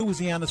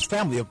Louisiana's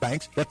family of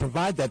banks that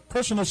provide that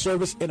personal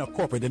service in a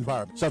corporate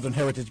environment. Southern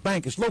Heritage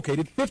Bank is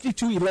located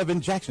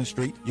 5211 Jackson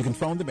Street. You can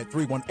phone them at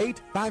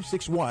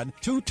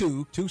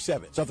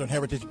 318-561-2227. Southern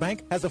Heritage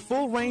Bank has a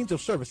full range of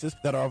services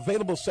that are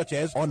available, such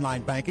as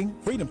online banking,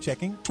 freedom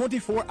checking,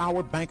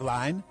 24-hour bank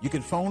line. You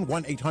can phone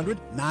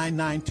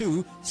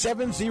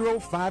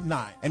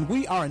 1-800-992-7059. And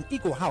we are an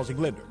equal housing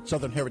lender.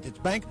 Southern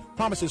Heritage Bank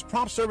promises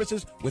prompt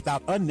services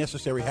without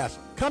unnecessary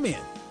hassle. Come in.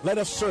 Let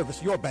us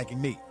service your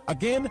banking need.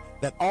 Again,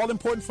 that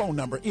all-important phone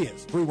number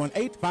is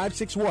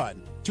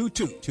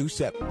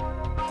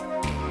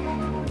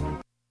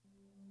 318-561-2227.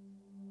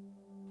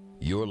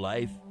 Your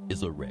life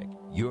is a wreck.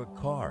 Your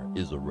car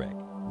is a wreck.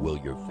 Will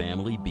your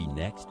family be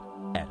next?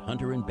 At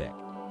Hunter & Beck,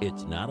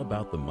 it's not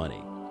about the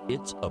money.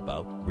 It's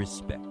about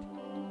respect.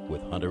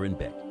 With Hunter &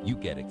 Beck, you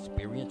get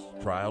experienced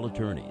trial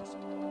attorneys.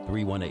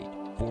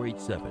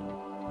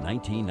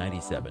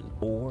 318-487-1997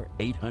 or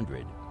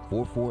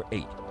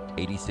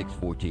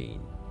 800-448-8614.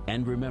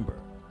 And remember,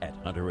 at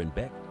Hunter &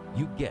 Beck,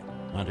 you get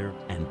Hunter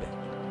 & Beck.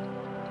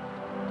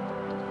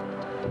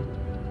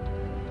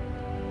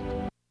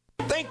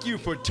 Thank you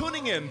for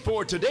tuning in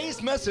for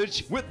today's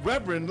message with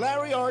Reverend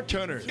Larry R.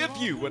 Turner. If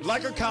you would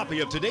like a copy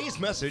of today's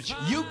message,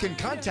 you can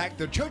contact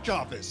the church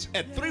office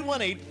at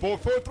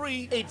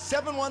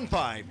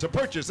 318-443-8715 to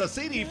purchase a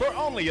CD for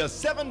only a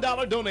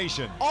 $7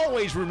 donation.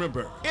 Always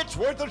remember, it's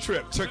worth a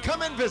trip to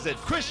come and visit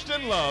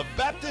Christian Love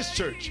Baptist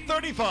Church,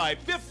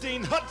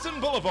 3515 Hudson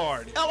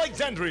Boulevard,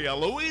 Alexandria,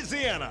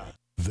 Louisiana.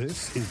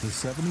 This is the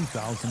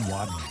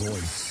 70,000-watt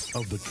voice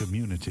of the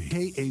community.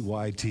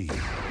 KAYT,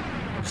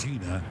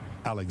 Gina,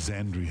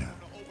 Alexandria.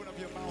 Open up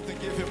your mouth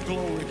and give him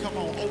glory. Come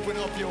on, open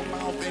up your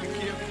mouth and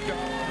give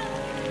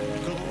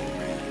God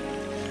glory.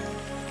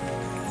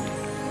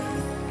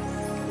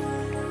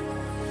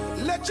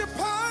 Let your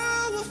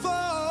power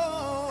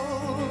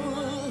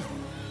fall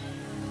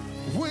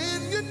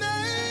when your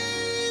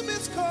name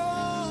is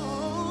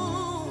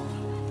called.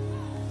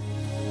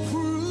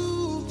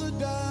 Prove the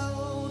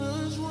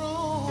doubters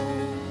wrong.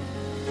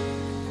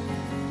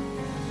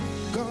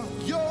 God,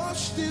 you're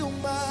still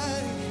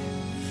mine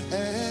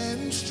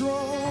and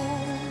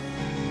strong.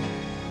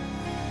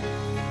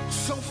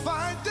 So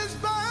fight this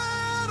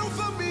battle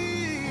for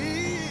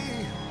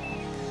me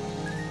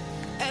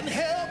and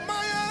help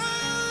my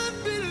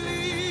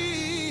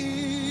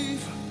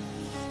unbelief,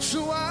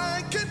 so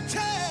I can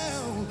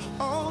tell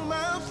all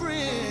my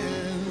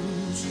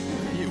friends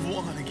you've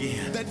won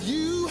again, that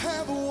you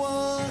have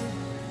won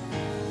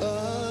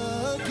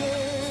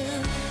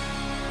again.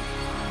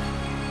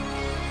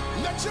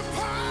 Let your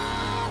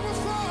power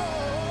fall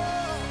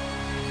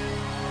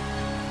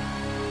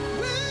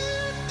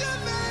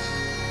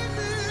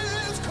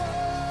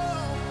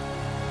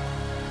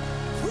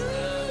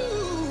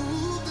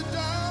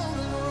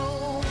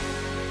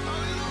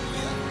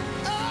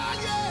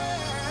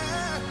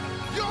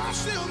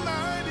still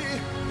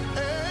mighty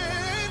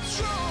and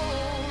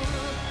strong.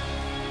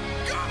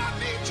 God, I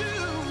need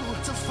you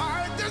to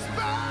fight this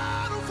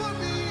battle for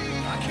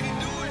me. I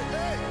can't do it.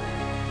 Hey.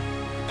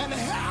 And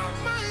help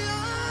my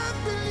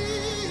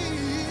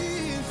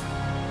unbelief,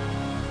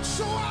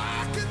 so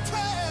I can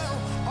tell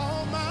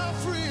all my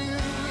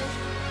friends.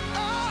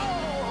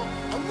 Oh,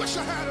 I wish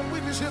I had a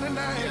witness here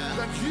tonight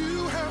that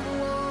you have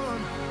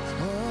won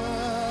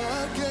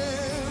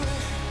again.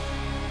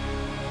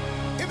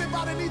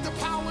 Anybody need the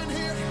power in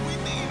here? We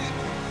need it.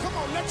 Come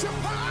on, let your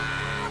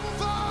power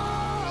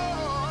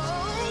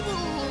fall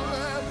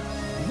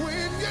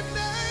when your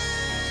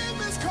name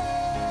is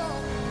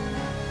called.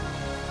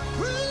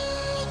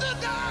 Through the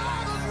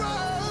dark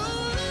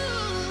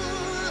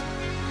road.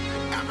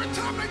 Every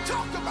time they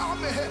talked about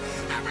me,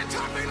 every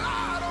time they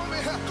lied on me,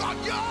 God,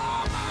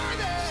 you're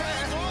mighty.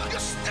 You're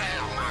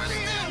still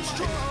mighty and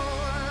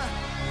strong.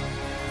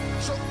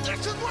 So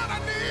this is what I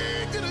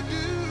need you to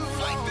do.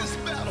 Fight this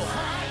battle.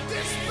 Fight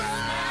this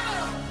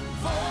battle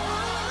for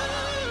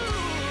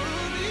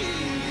me.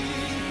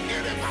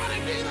 Anybody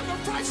needing to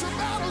fight some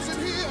battles in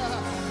here?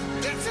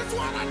 This is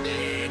what I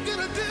need you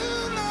to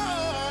do, Lord.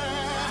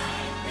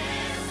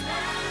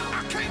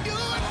 I can't do it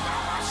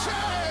by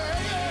myself.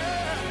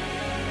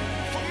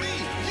 For me,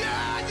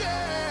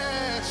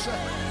 yes. I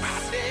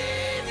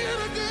need you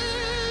to do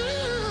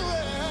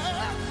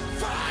it.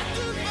 Fight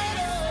this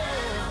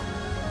battle.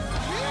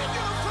 You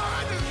can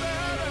fight this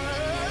battle.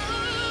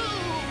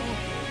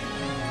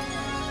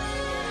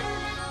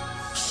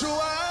 So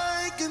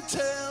I can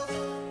tell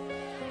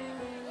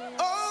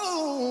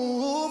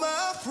all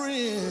my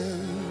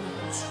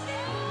friends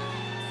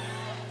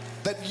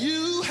that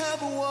you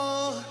have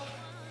won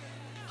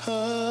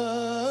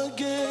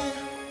again.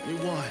 You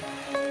won.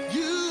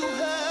 You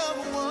have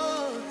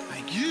won.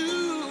 Thank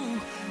you.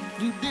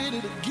 You did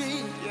it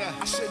again. Yeah.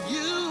 I said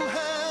you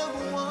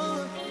have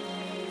won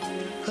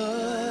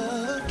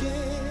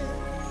again.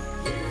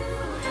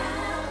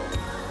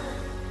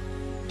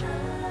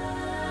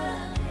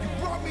 You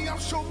brought me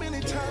out so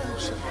many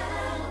times.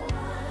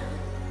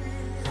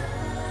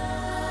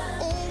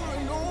 Over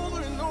and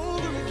over and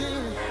over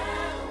again.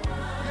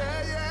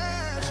 Yeah,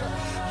 yes.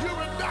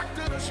 You're a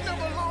doctor that's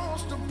never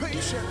lost a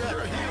patient. said that.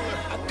 You're a healer.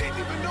 I didn't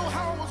even know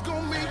how I was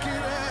gonna make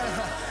it.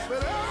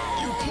 But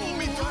You pulled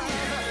me through.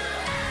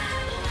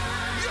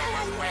 you're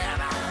a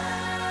winner.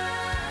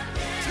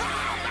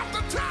 Time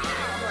after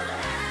time.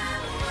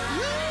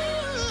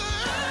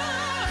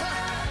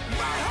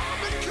 My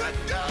husband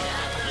couldn't do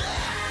it.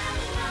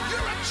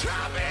 You're a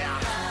champion.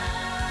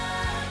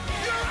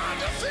 You're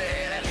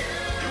undefeated.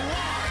 You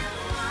won.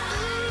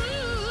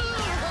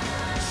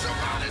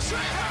 Somebody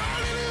say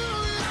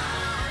hallelujah.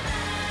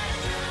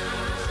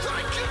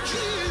 Thank you,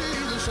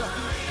 Jesus.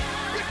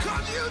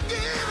 Because you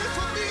did it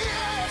for me.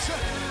 Yes.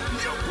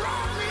 You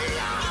brought me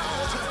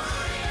out.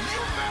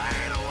 You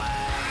made a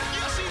way.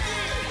 Yes, he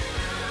did.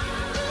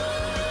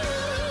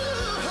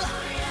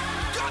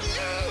 God,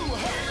 you.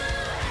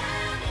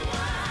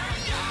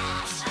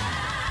 Yes.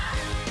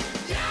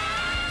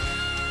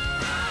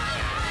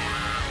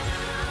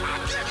 I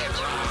give you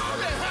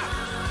glory.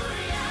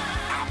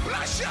 I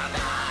bless your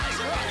name.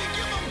 Somebody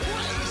give him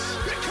praise.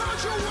 Because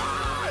you're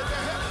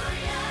worthy.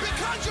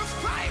 Because you're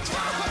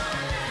faithful.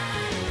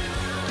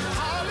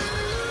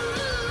 Hallelujah.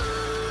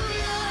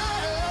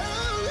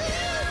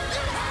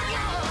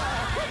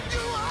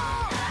 You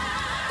are.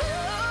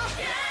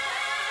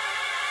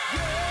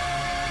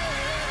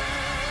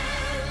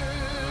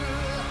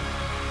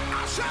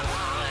 I said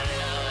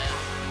hallelujah.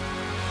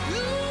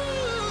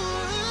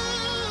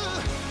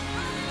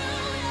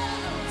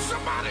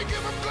 Somebody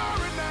give him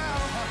glory now.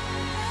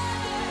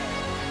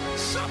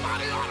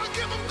 Somebody ought to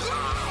give him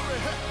glory.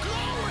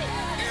 Glory.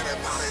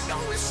 Anybody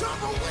know we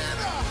serve a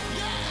winner?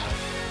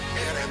 Yeah.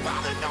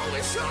 Anybody know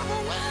we serve a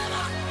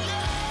winner?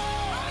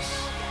 Yes.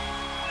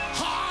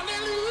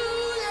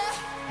 Hallelujah.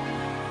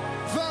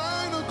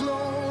 Thine the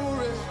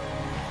glory.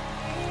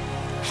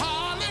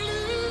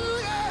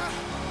 Hallelujah.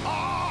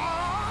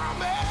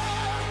 Amen.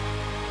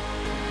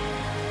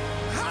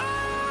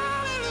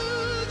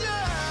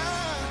 Hallelujah.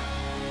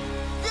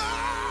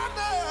 Thine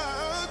the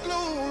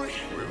glory.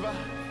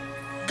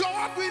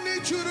 God, we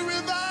need you to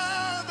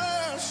revive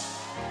us.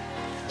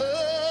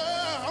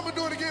 I'm going to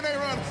do it again,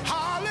 Aaron.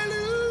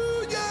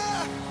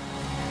 Hallelujah.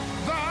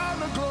 Thine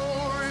the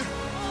glory.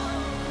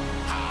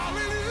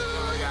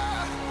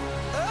 Hallelujah.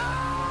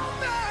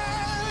 Amen.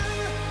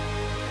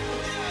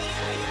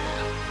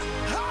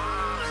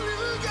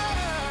 Hallelujah.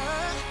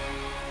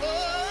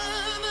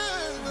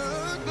 Thine the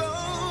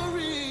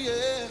glory.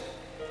 Yeah.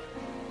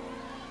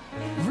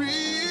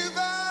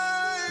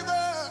 Revive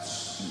us.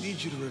 I need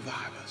you to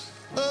revive us.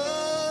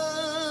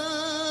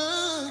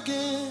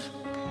 Again,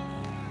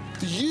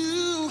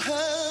 you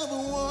have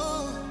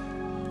won.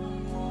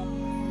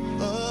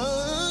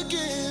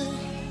 Again,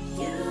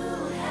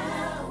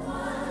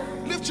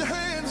 lift your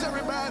hands,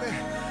 everybody,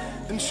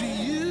 and see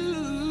you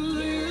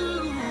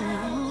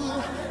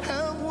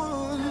have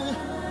won.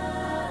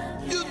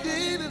 You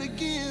did it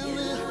again,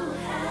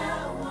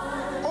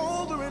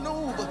 over and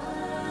over,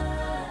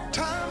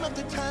 time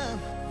after time.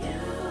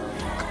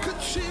 I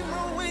couldn't see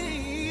my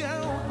way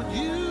out, but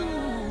he's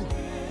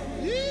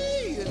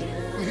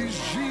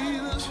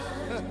Jesus,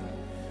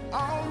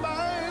 all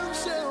by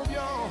himself,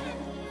 y'all.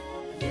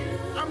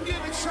 I'm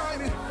getting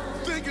excited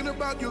thinking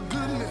about your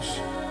goodness,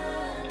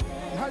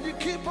 how you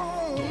keep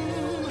on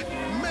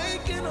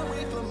making a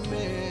way for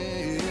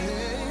me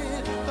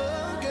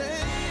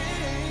again.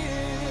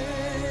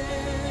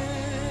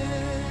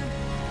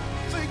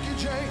 Thank you,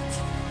 James.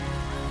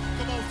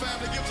 Come on,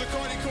 family. Give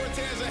Zacardi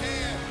Cortez a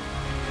hand.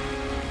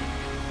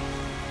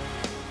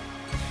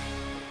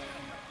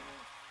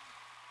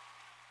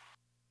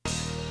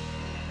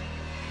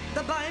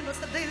 The Bible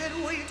said they that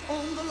wait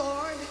on the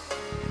Lord,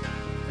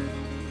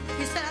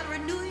 he said, I'll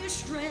renew your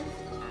strength.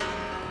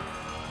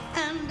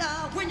 And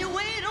when you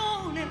wait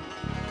on him,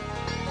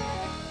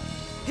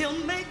 he'll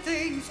make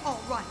things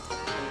all right.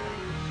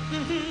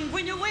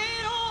 When you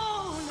wait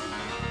on him,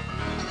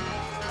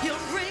 he'll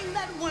bring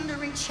that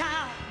wandering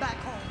child back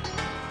home.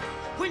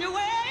 When you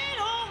wait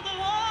on the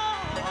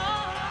Lord,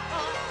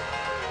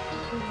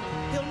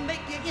 he'll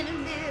make your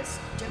enemies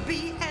to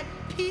be at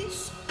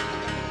peace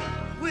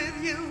with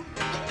you.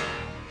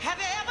 Have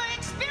you ever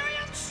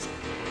experienced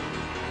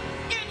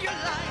in your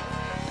life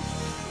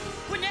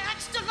when you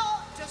asked the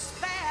Lord to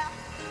spare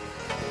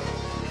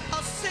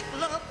a sick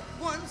loved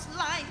one's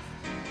life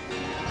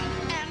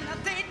and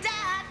they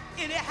died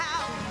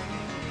anyhow?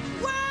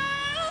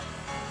 Well,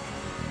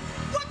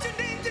 what you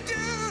need to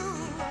do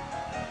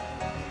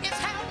is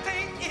have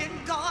faith in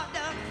God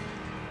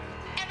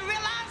and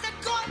realize that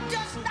God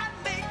does not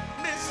make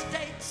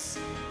mistakes.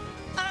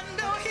 I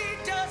know he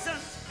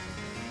doesn't.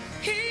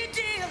 He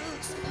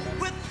deals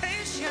with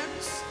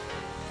patience.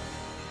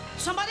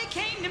 Somebody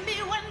came to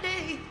me one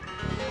day,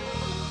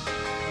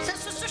 said,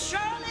 Sister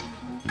Shirley,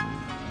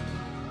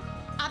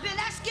 I've been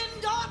asking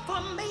God for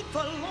a mate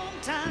for a long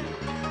time.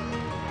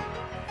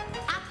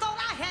 I thought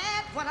I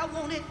had what I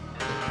wanted.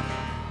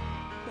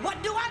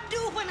 What do I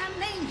do when I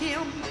name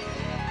him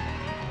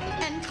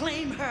and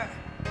claim her,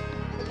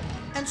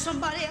 and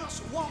somebody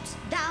else walks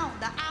down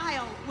the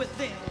aisle with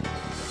them?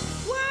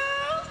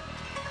 Well,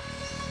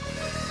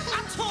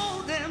 I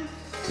told them,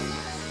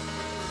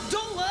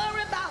 don't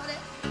worry about it.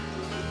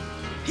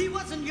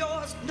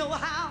 yours know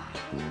how.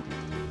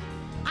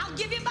 I'll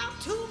give you about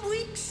 2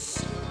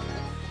 weeks.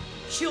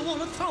 She'll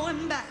want to throw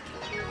him back.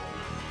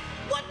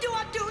 What do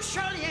I do,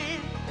 Shirley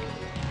Ann,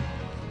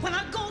 when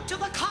I go to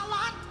the car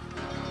lot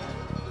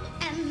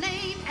and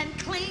name and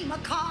claim a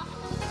car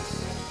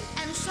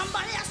and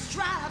somebody else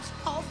drives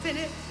off in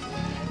it?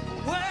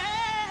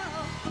 Well,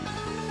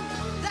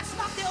 that's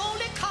not the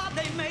only car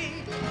they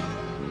made.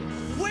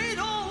 Wait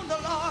on the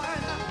Lord.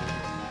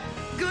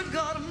 Good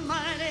God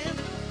Almighty.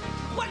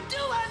 What do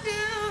I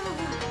do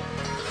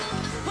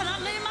when I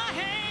lay my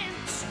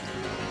hands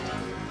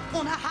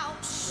on a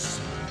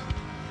house?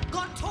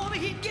 God told me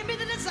he'd give me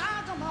the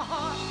desires of my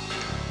heart,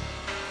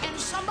 and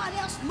somebody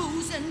else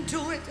moves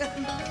into it.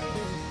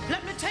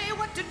 Let me tell you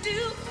what to do.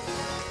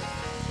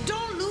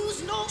 Don't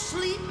lose no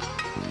sleep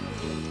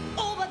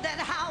over that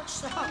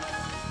house. I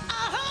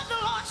heard the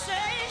Lord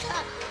say,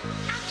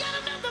 I got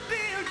another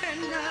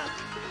building.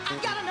 I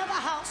got another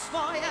house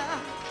for you.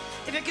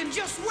 If you can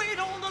just wait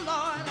on the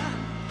Lord.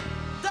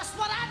 That's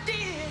what I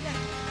did.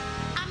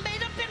 I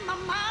made up in my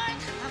mind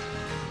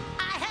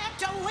I had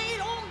to wait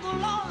on the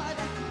Lord.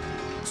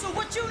 So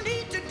what you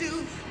need to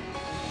do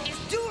is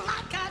do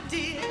like I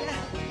did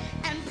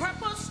and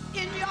purpose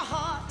in your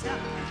heart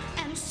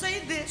and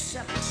say this: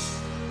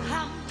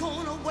 I'm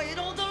gonna wait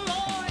on the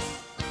Lord.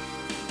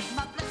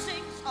 My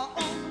blessings are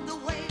on the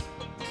way.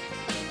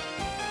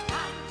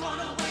 I'm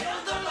gonna wait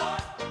on the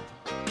Lord.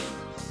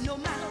 No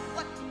matter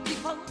what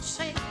people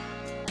say.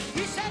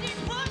 He said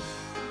he'd put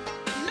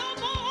no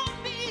more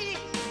on me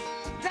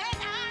than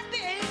I'd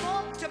be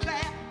able to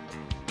bear.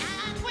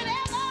 And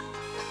whenever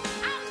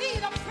I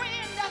need a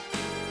friend,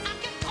 I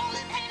can call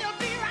him and he'll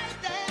be right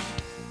there.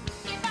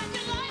 If I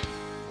can let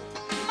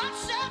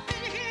myself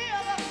in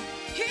here,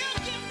 he'll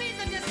give me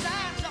the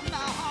desires of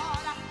my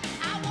heart.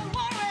 I won't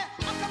worry,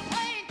 I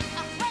complain,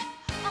 I fret,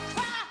 I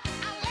cry.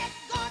 I let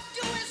God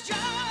do his job.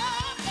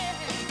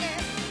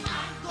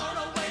 I'm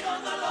gonna wait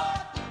on the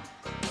Lord.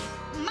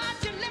 My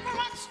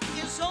deliverance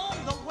is on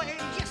the way.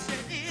 Yes,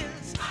 it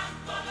is. I'm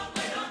gonna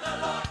wait on the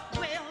Lord.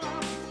 Well,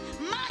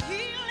 my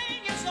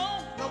healing is on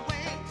the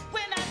way.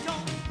 When I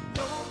don't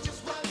know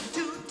just what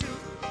to do,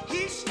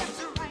 he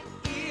steps right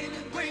in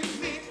and brings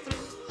me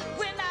through.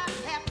 When I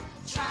have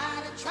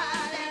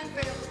tried and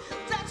failed,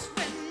 that's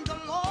when the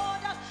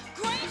Lord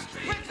grace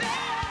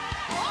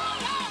prevails. Oh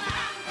Lord,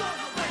 I'm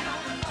gonna wait on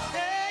the Lord.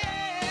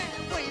 Hey,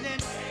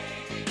 waiting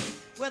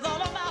with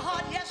all of my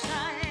heart. Yes,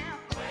 I am.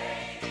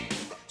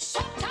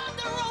 Sometimes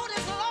the road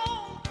is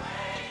long,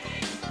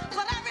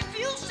 but I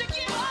refuse to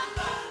give up.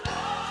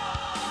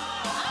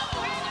 I'm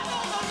waiting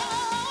on the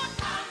Lord.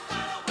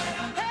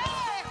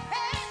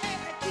 Hey,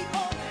 keep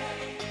on.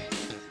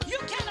 You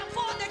can't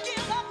afford to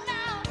give up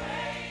now.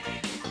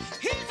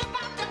 He's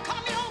about to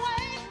come your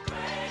way.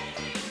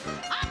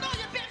 I know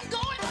you've been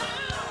going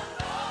through.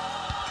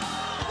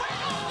 Wait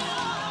on the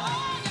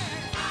Lord.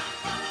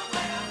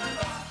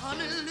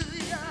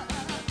 Hallelujah.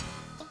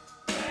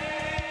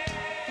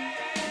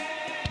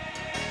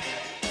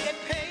 It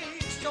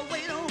pays to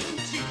wait on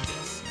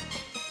Jesus.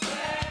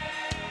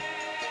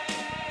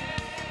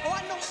 Oh,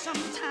 I know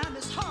sometimes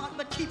it's hard,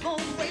 but keep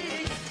on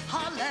waiting.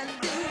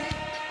 Hallelujah.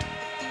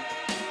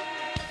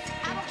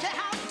 I don't care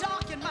how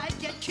dark it might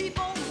get, keep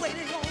on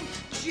waiting on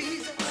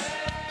Jesus.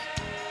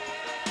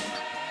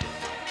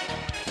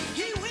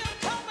 He will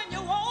come when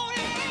you want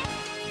him.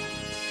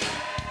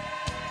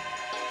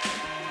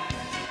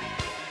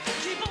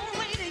 Keep on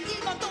waiting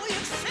even though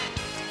you're sick.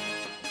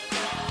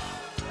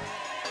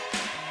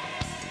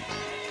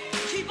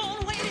 Keep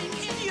on waiting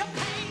in your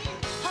pain.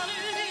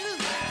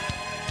 Hallelujah.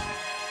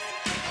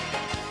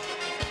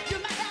 You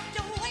might have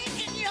to wait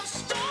in your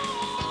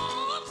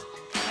storms.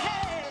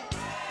 Hey.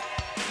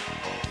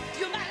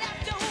 You might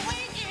have to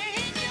wait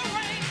in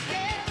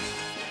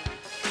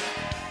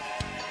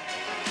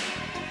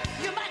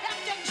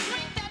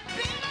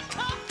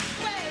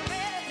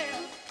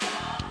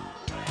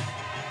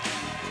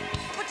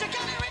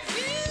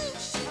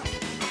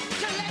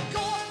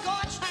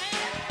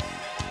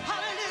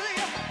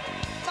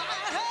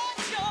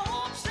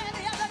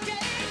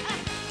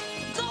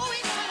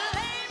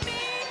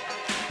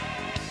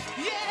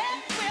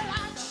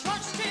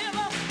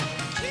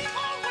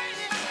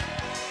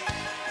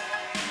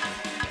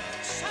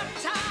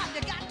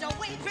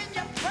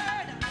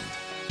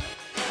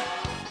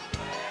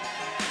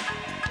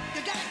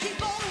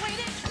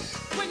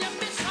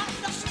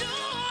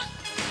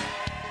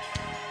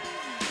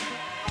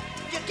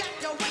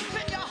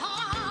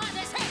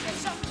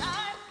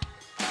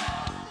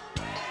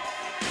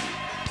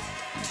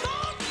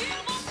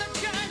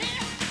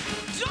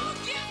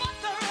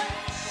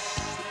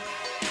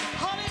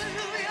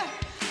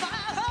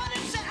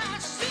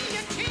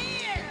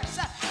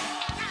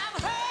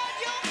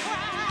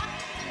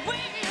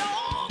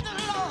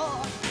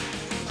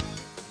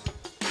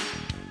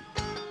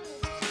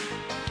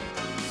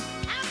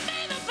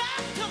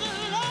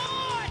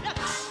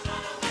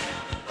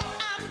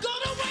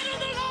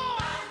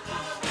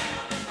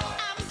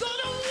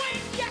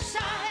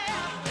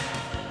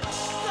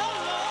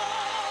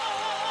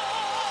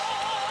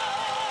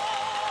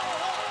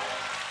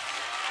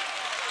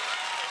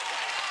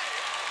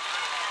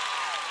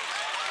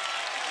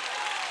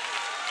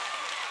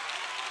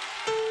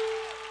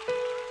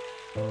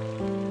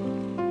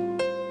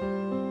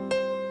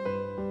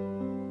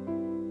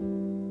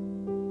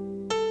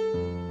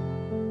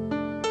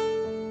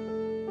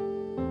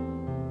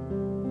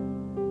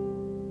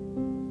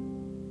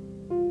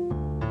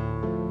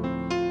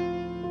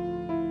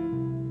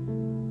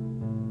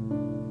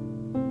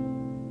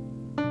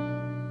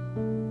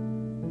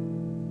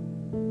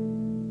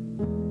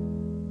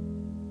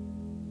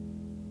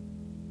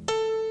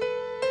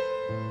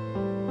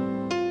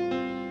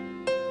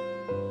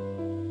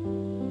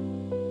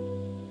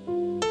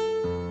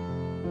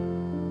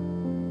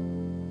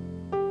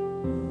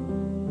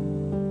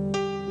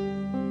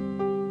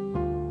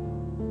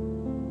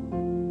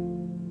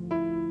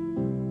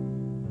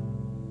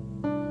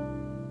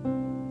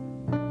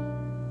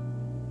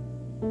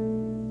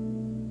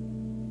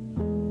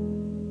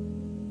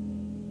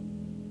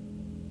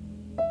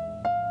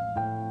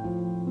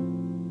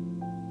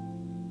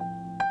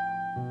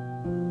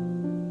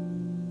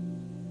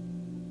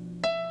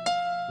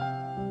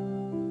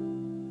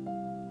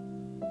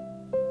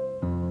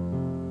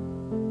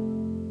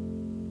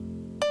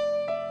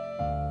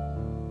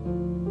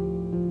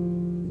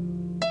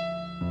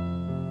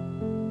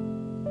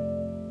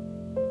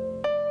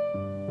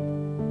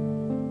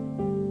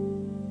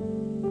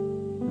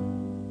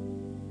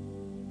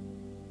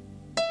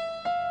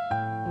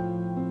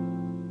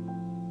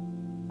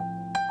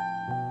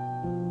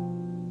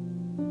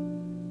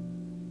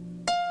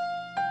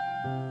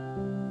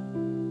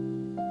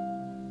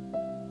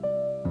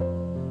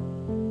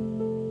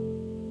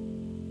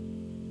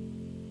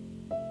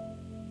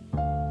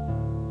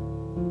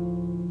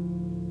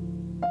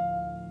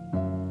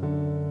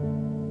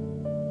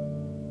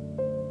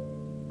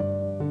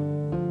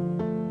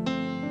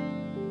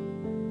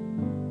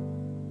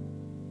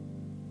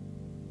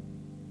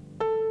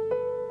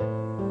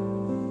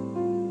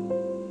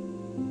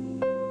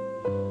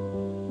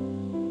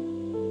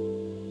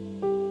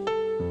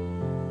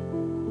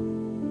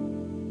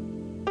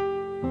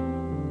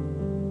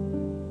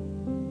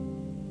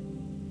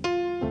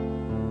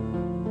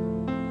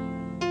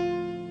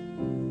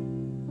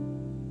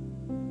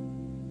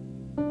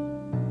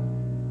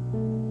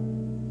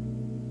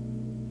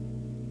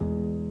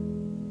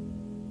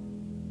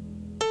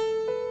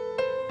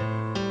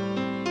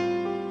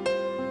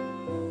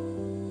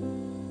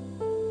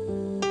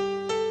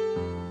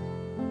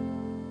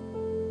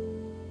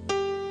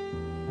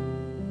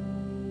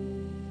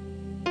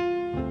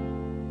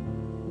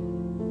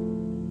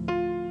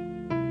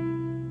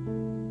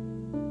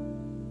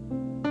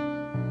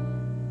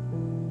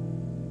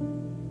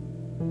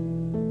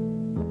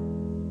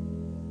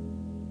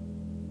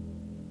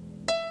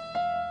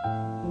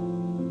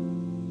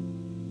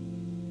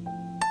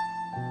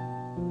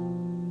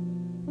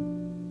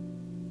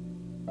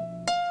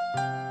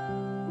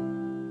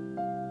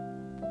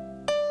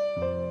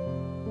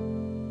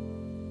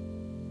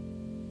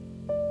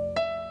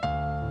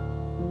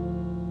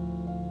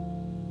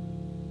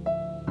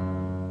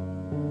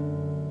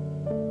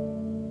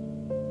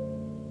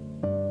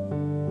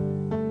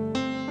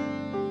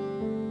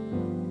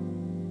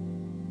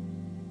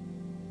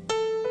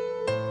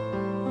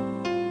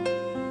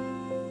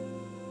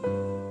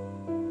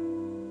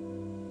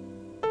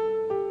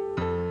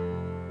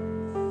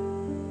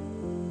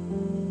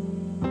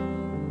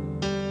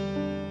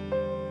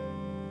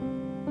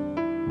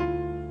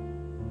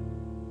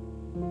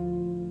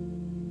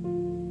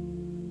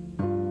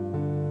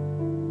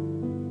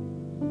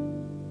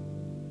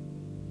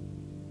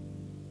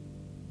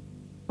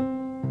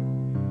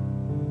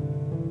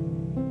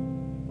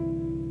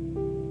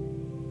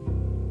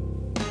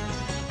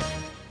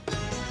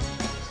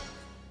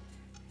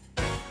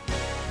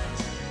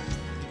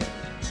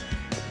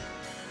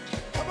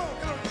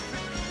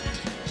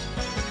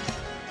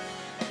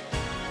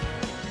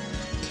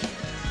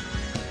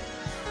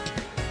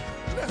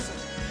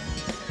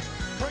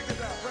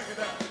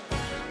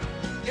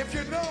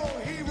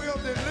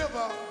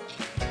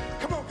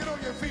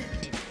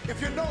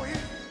If you know he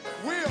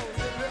will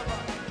deliver.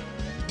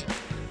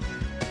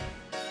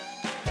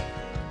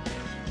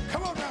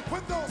 Come on now,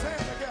 put those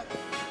hands together.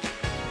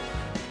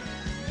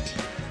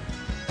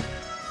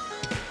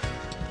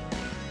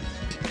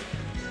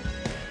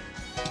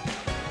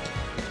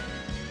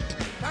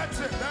 That's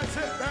it, that's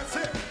it, that's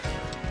it.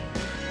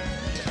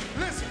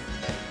 Listen.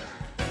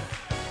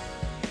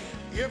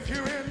 If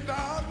you're in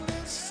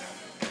darkness,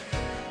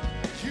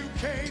 you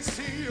can't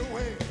see your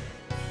way.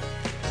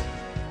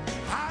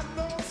 I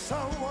know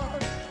someone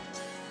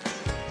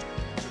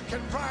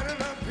can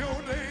brighten up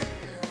your day.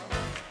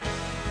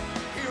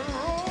 He'll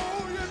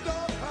roll your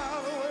dark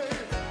cloud away,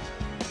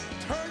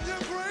 turn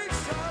your gray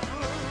sky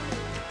blue.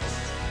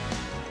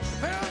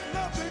 There's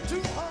nothing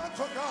too hard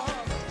for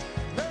God.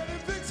 Let him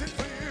fix it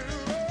for you.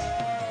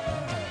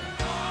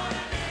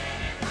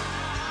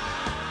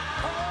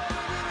 All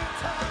of it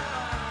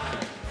time.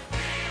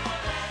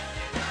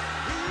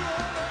 He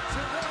won't let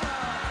you down.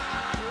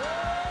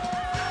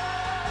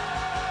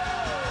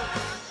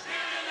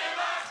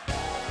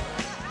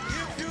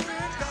 If you're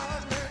in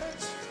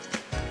darkness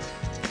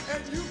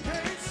and you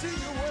can't see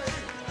your way,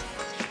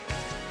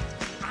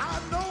 I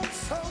know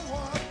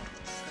someone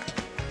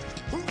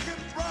who can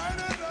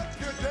brighten up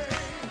your day.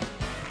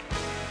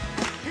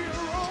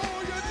 He'll roll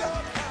your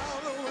dark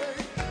cloud away,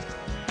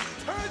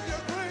 turn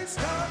your gray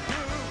sky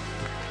blue.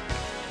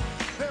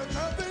 There's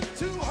nothing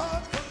too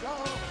hard for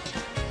God.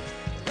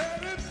 Let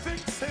him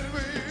fix it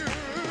with you.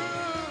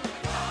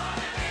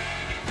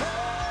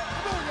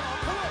 Come on, y'all,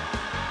 come on.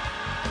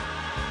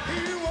 He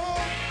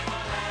won't.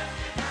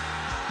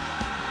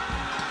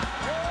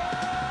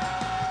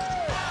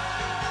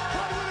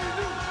 What will he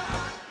do?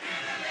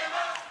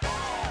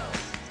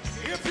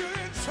 If you're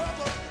in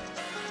trouble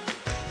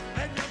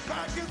and your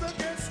back is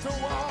against the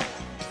wall,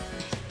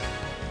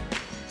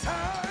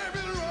 time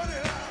is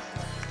running out,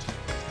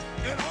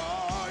 and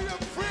all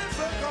your friends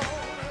are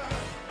gone.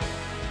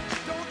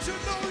 Don't you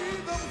know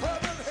he's the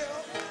present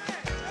help?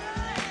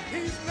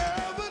 He's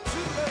never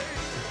too late.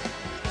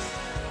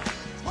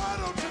 Why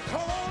don't you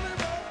call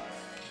him up?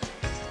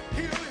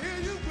 He'll hear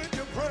you when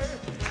you pray.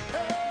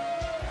 Hey.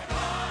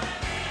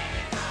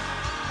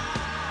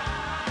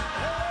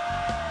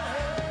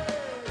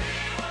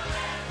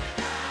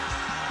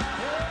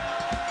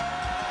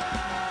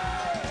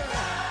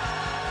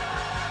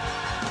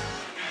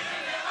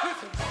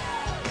 Listen,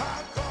 my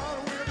God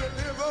will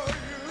deliver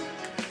you.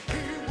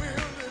 He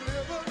will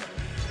deliver.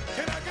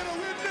 Can I get a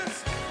witness?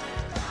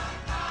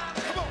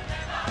 Come on.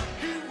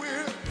 He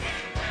will.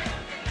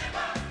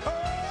 Oh,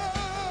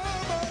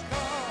 my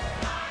God.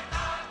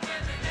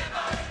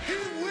 He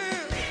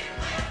will.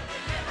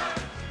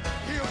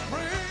 He'll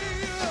bring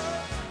you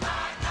up.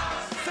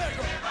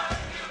 Second.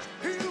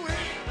 He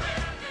will.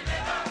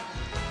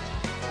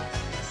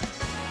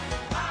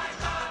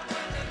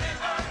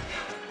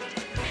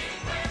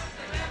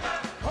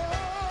 Oh,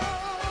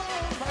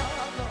 my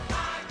God.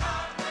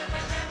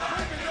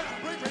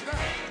 Bring me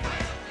down.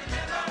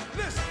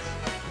 Listen.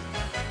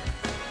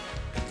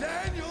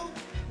 Daniel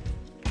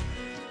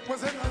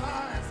was in the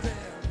lion's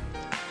den.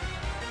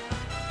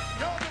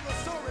 Y'all know the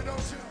story,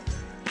 don't you?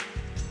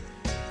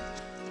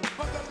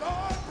 But the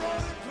Lord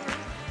brought him through.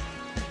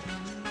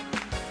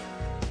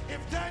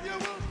 If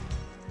Daniel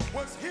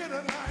was here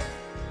tonight,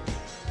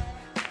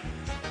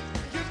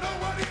 you know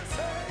what he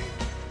say?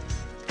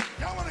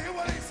 Y'all want to hear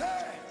what he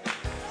say?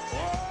 Oh,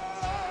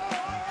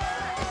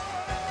 my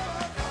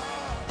God.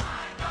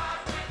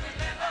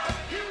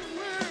 He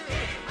will.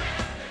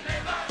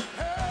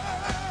 Hey,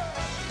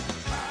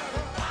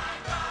 my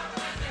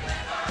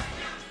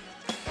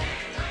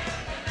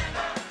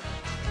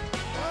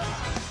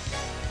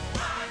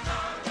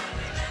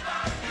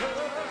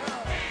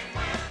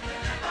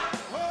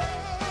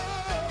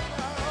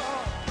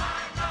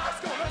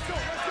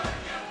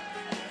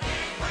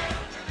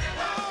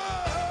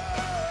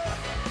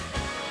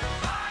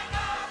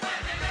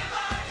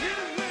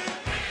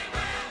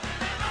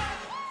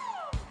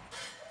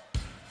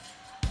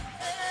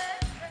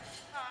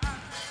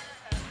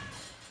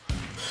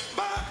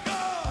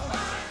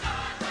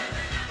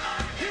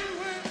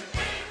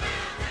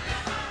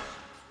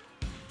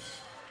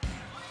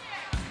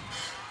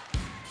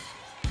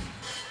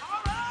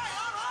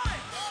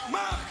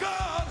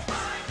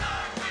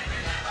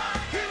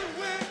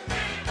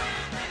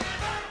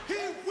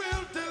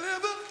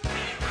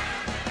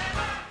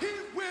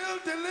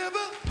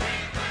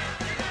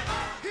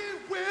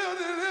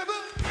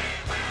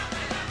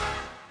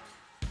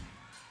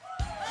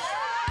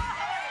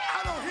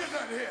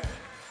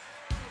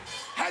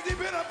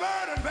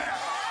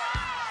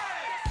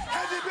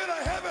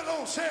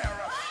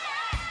Sarah.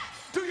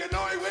 Do you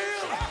know he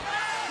will?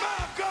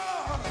 My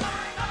God.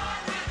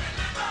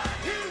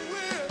 He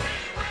will.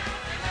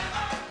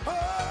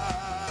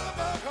 Oh,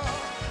 my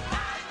God.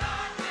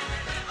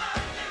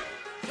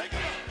 Take it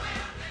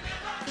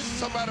up.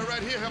 Somebody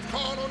right here have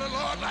called on the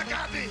Lord like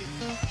I did.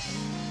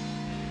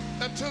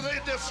 Until they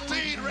just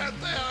stayed right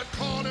there and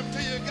called him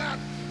till you got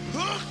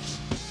hooked.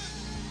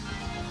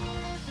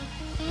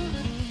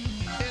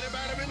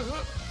 Anybody been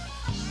hooked?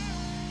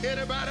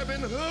 Anybody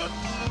been hooked?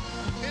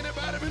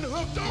 Anybody been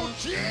hooked on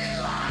Jesus?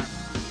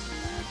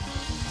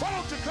 Why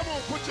don't you come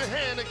on, put your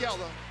hand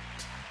together.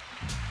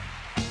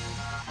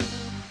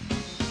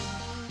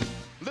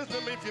 Listen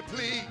to me if you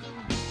please.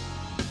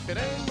 It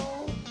ain't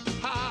no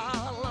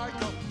high like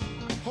a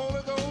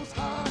Holy Ghost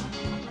high.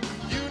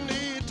 You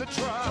need to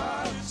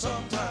try it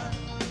sometime.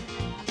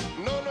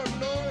 No, no,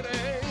 no, it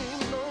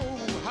ain't no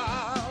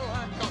high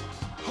like a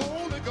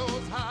Holy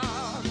Ghost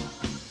high.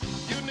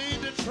 You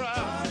need to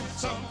try it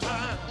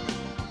sometime.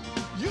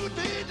 You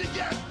need to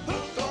get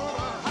hooked on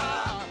a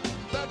high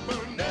that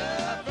will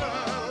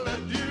never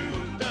let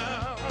you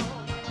down.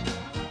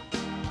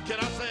 Can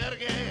I say it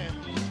again?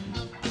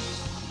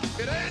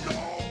 It ain't no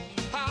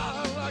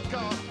high like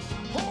a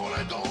Holy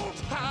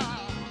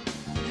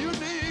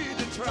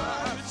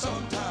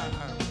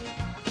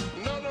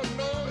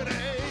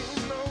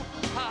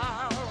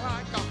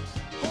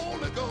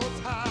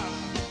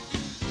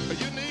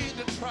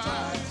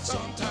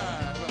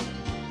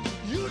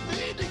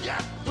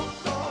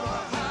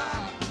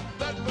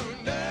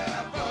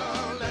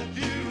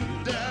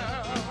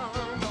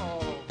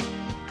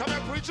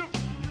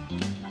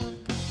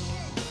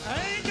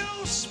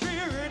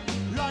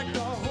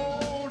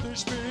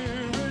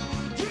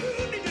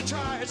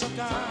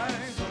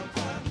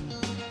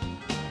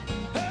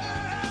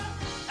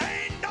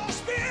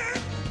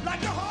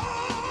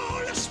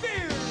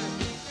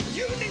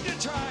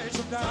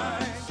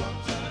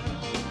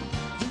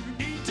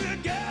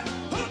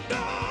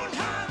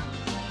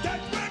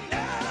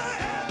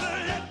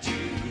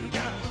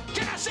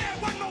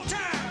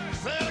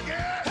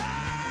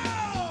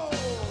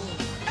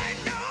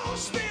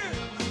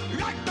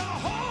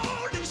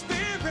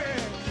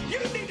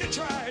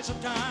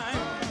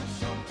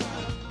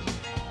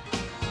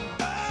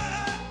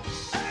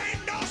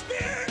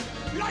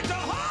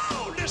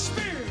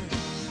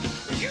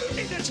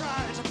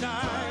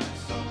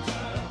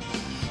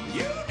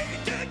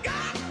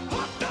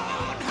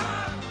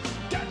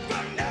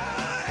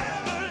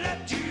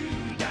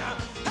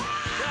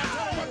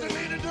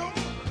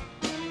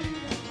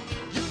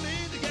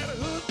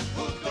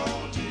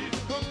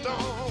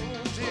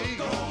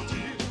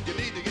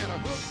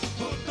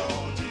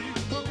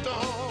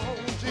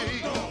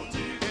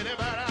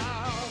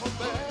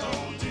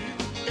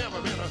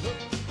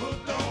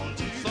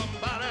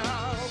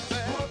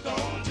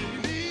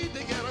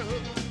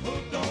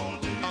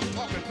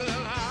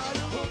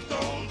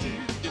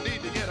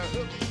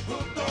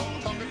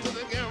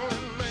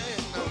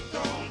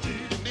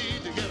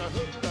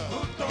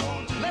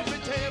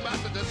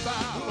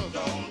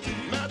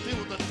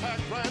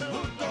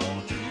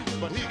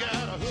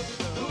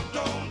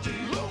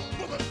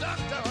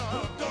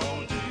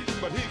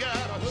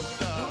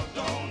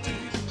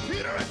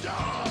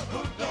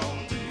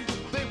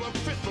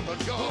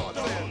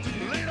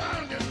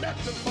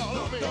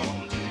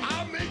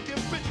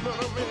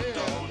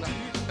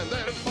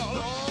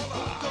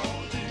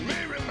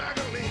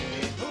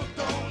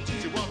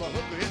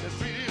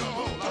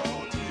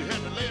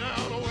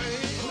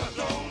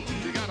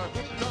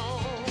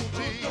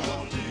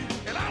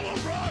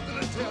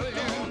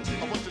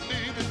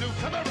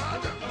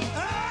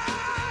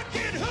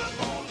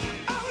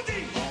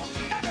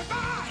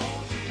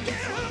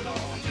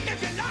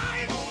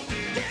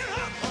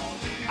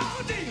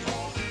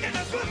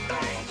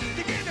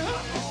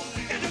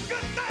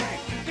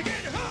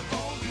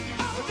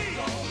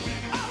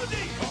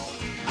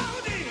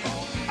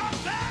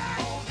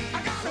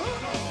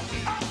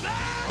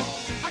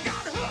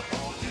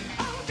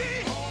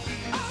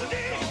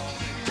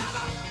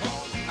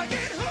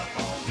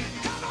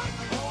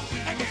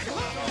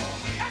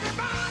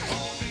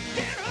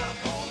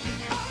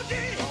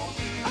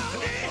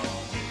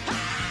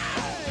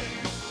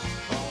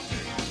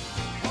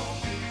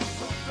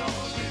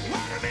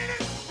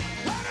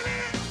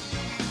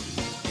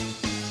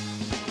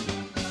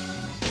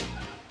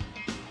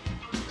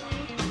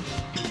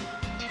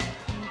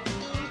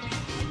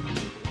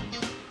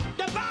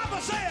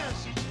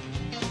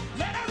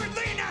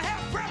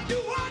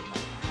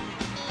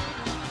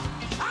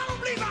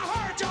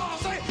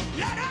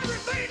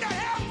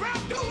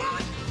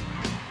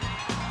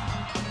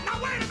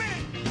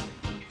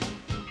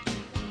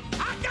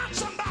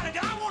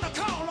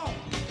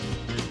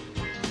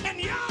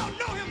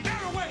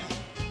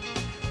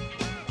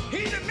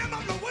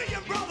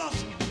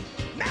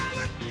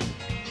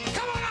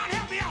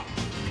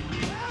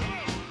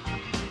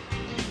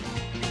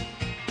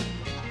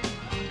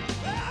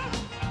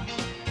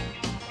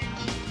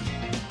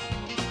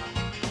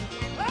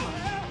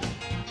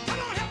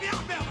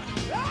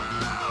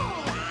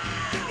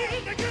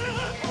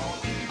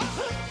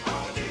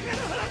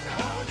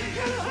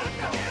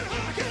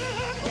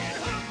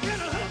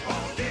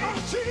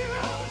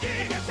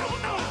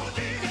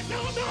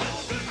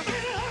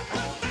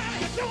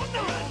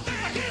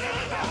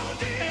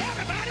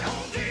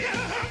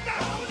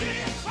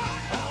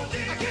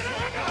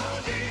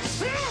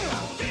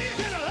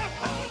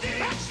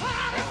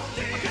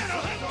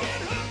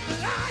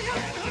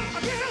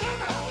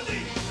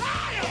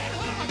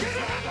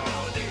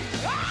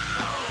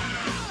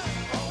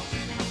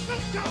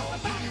go.